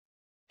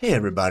Hey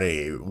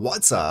everybody,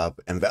 what's up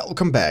and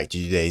welcome back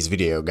to today's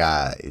video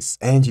guys.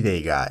 And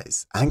today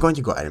guys, I'm going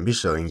to go ahead and be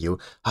showing you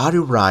how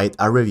to write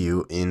a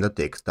review in the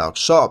TikTok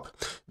shop.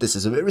 This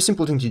is a very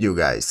simple thing to do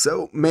guys,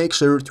 so make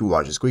sure to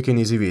watch this quick and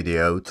easy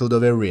video till the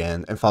very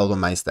end and follow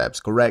my steps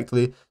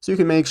correctly so you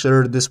can make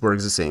sure this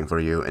works the same for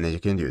you and that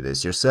you can do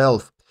this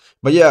yourself.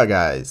 But yeah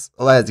guys,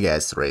 let's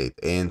get straight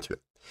into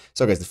it.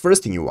 So guys, the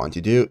first thing you want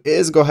to do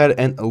is go ahead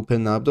and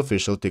open up the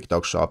official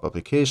TikTok shop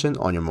application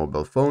on your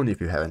mobile phone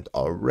if you haven't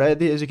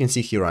already. As you can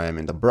see here, I am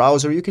in the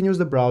browser. You can use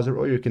the browser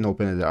or you can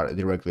open it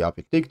directly up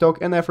in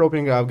TikTok. And after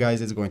opening it up, guys,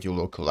 it's going to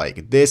look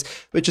like this,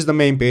 which is the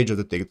main page of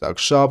the TikTok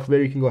shop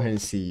where you can go ahead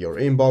and see your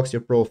inbox,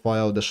 your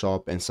profile, the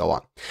shop, and so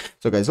on.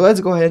 So guys, let's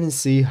go ahead and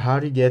see how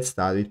to get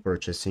started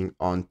purchasing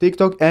on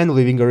TikTok and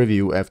leaving a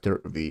review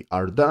after we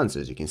are done.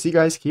 So as you can see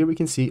guys, here we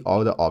can see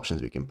all the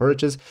options we can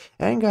purchase.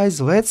 And guys,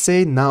 let's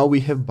say now we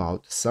have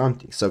bought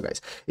something. So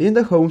guys, in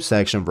the home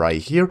section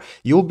right here,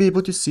 you'll be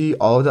able to see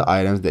all the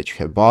items that you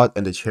have bought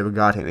and that you have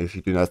gotten. If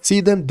you do not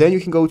see them, then you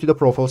can go to the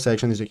profile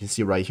section. As you can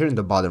see right here in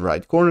the bottom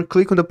right corner,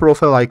 click on the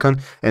profile icon,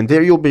 and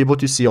there you'll be able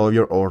to see all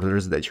your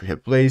orders that you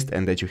have placed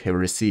and that you have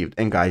received.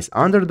 And guys,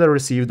 under the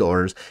received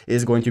orders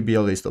is going to be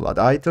a list of what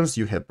items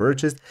you have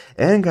purchased.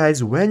 And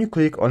guys, when you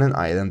click on an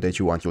item that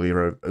you want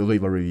to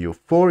leave a review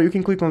for, you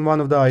can click on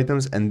one of the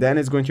items, and then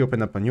it's going to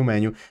open up a new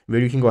menu where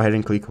you can go ahead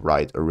and click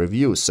write a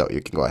review. So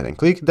you can go ahead and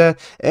click that,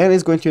 and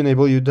it's going to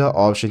enable you the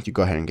option to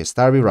go ahead and get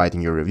started writing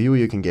your review.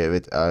 You can give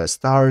it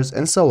stars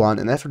and so on,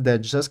 and after that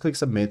just click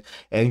submit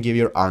and give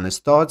your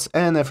honest thoughts,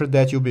 and after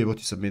that you'll be able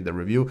to submit the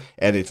review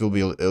and it will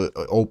be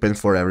open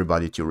for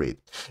everybody to read.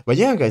 But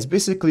yeah guys,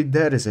 basically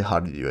that is how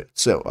to do it.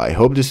 So I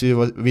hope this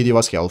video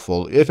was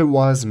helpful. If it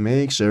was,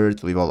 make sure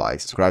to leave a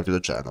like, subscribe to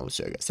the channel.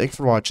 So guys, thanks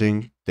for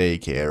watching,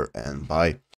 take care, and bye.